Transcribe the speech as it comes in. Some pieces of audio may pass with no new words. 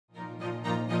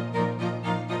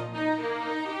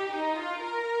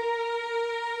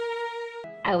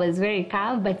I was very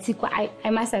calm, but I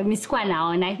must have missed one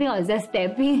now, and I think I was just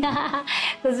stepping.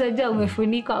 Because I don't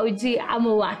umefunikwa uji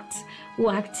amu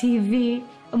work TV.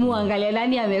 Muangalia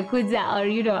nani amekuja, or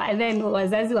you know, and then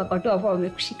wazazi wakatoa hapo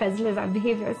wamekushika zile za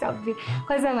behavior something.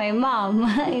 Because my mom,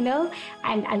 you know,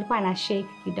 and alikuwa na shake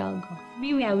kidogo.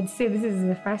 Mimi, I would say this is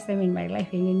the first time in my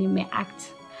life yenye me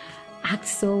act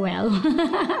so well.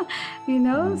 You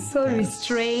know, so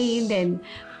restrained and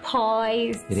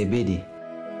poised. Ilibidi.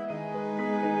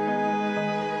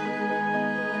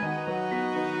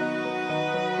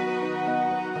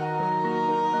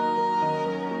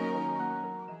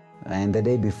 And the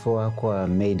day before I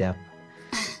made up.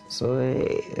 So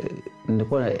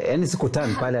nilikuwa yani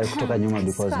sikutani pale kutoka nyuma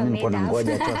because mimi nilikuwa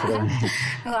nangoja tu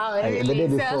the day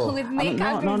before.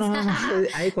 No.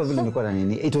 Haiko vile nilikuwa na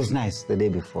nini. It was nice the day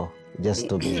before just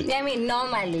to be. I mean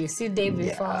normally see day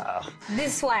before. Yeah.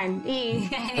 This one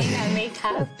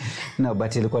makeup. No,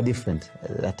 but ilikuwa different.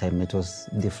 That time it was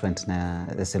different na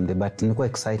the same day, but nilikuwa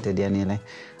excited yani ile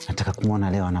nataka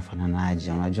kumuona leo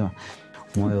anafananaje, unajua.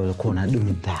 Moyo ulikuwa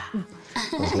unadunda.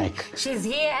 Was like she's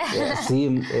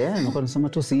here. Nilikuwa nasema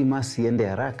tu masi ende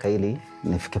haraka ili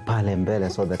nifike pale mbele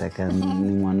so that I can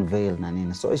unveil na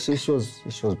nini. So she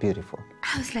was beautiful.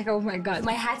 I was like, oh my God,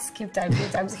 my heart skipped a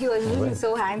bit. He was really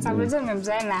so handsome. I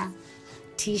remember a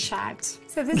t-shirt.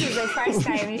 So this is the first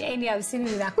time any I've seen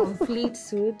with a complete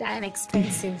suit, an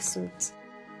expensive suit.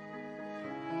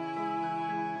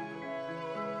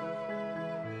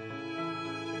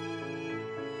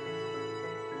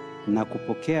 Na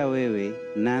kupokea wewe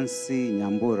Nancy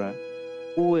Nyambura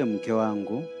uwe mke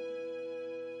wangu.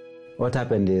 What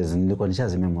happened is nilikuwa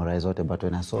nishazi memorize wote, but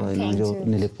when I saw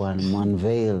nilikuwa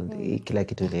unveil kila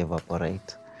kitu ile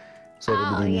evaporate. So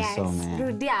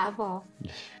rudia hapo.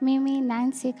 Mimi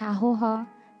Nancy Kahuho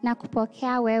na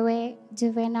kupokea wewe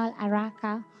Juvenol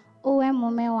Araka uwe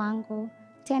mume wangu,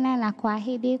 tena na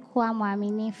kuahidi kuwa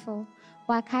mwaminifu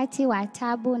wakati wa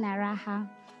taabu na raha,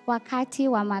 wakati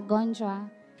wa magonjwa.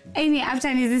 Any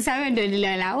after this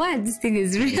what this thing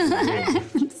is real.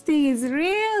 This thing is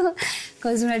real.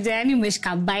 Because unajani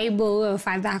umeshika Bible,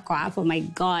 father kwa hapo, my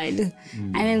God.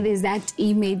 And then there's that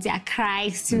image of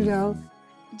Christ, you know.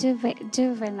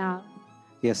 Juvenol.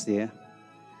 Yes, dear.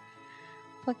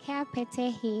 Pokea pete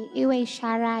hii iwe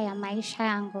ishara ya maisha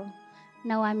yangu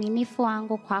na uaminifu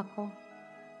wangu kwako.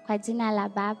 Kwa jina la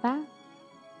Baba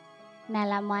na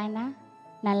la Mwana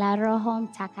na la Roho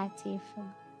Mtakatifu.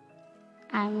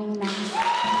 Amina.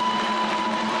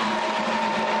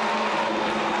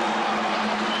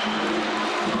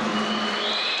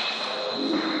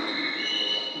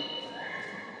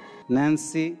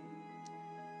 Nancy.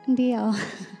 Ndio.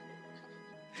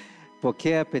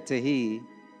 Pokea pete hii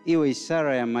iwe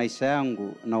ishara ya maisha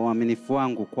yangu na uaminifu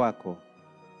wangu kwako.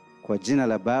 Kwa jina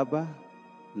la Baba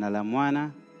na la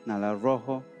Mwana na la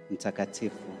Roho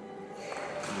Mtakatifu.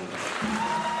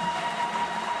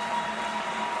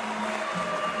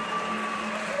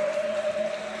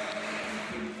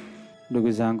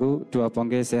 Ndugu zangu,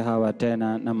 tuwapongeze hawa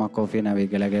tena na makofi na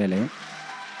vigelegele.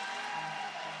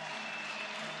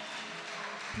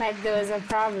 But there was a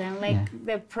problem, like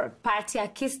the party I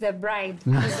kissed the bride. I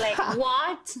was like,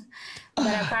 what?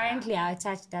 But apparently our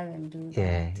church doesn't do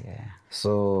that. Yeah.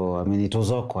 So, I mean, it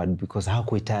was awkward because how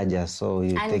could hakuitaja, so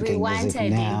you're and thinking, we wanted it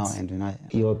now, it. and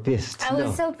you were pissed. I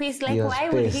was so pissed, like, why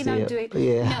would he not do it?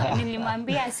 Yeah. No,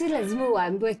 nilimwambia, si lazima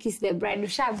uambiwe kiss the bride,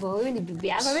 ushago, huyu ni bibi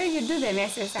yako, but you do the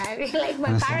necessary. Like,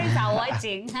 my parents are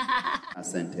watching.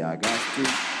 Asante Agasti,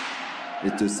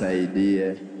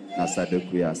 itusaidie na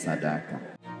saduku ya sadaka.